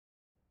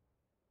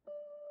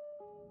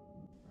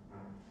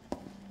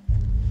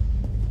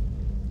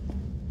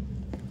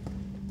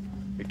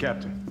Hey,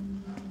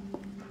 Captain.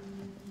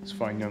 This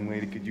fine young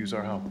lady could use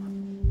our help.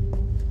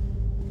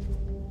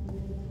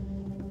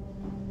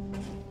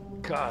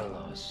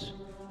 Carlos,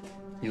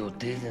 you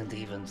didn't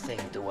even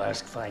think to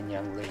ask fine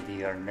young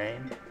lady her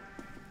name?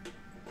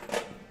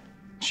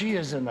 She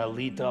is an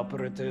elite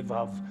operative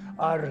of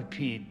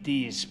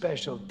RPD,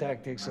 Special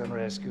Tactics and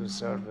Rescue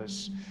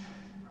Service.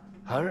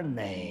 Her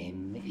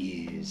name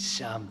is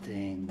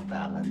something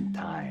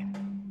Valentine.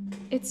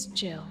 It's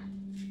Jill.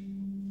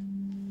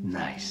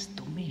 Nice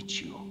to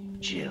meet you,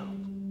 Jill.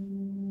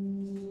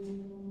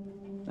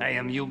 I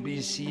am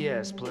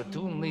UBCS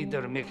Platoon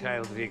Leader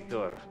Mikhail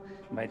Victor.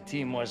 My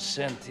team was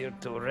sent here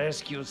to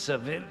rescue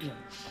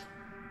civilians.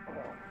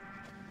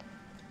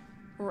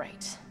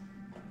 Right.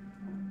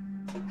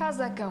 How's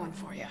that going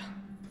for you?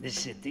 The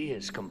city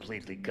is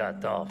completely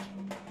cut off,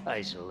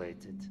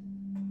 isolated.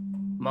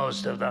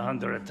 Most of the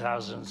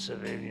 100,000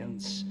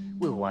 civilians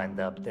will wind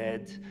up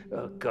dead.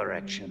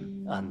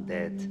 Correction,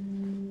 undead.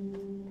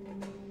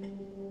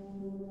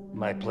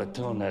 My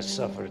platoon has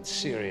suffered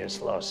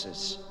serious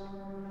losses.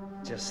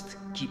 Just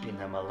keeping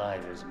them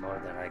alive is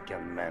more than I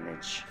can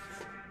manage.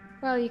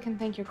 Well, you can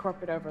thank your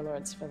corporate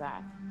overlords for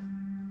that.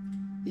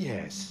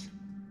 Yes.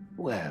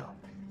 Well,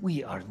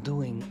 we are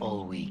doing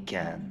all we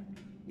can.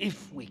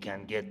 If we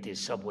can get this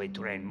subway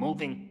train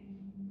moving,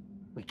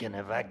 we can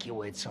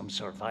evacuate some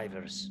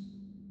survivors.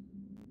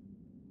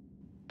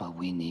 But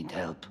we need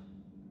help.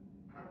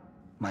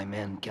 My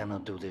men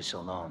cannot do this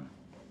alone.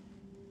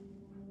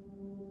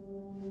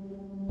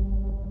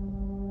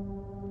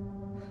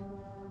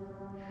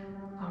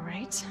 All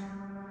right.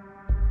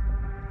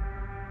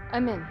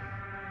 I'm in.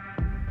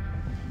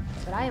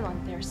 But I am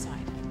on their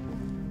side,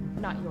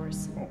 not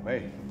yours. Oh,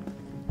 hey.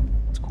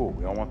 It's cool.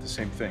 We all want the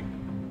same thing.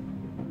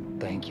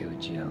 Thank you,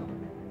 Jill.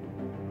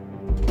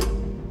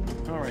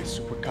 All right,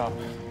 Super Cop.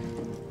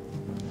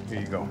 Here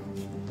you go.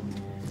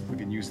 We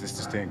can use this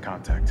to stay in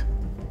contact.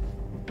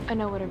 I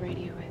know what a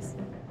radio is.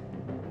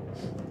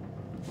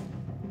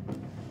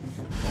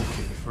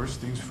 Okay, first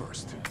things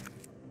first.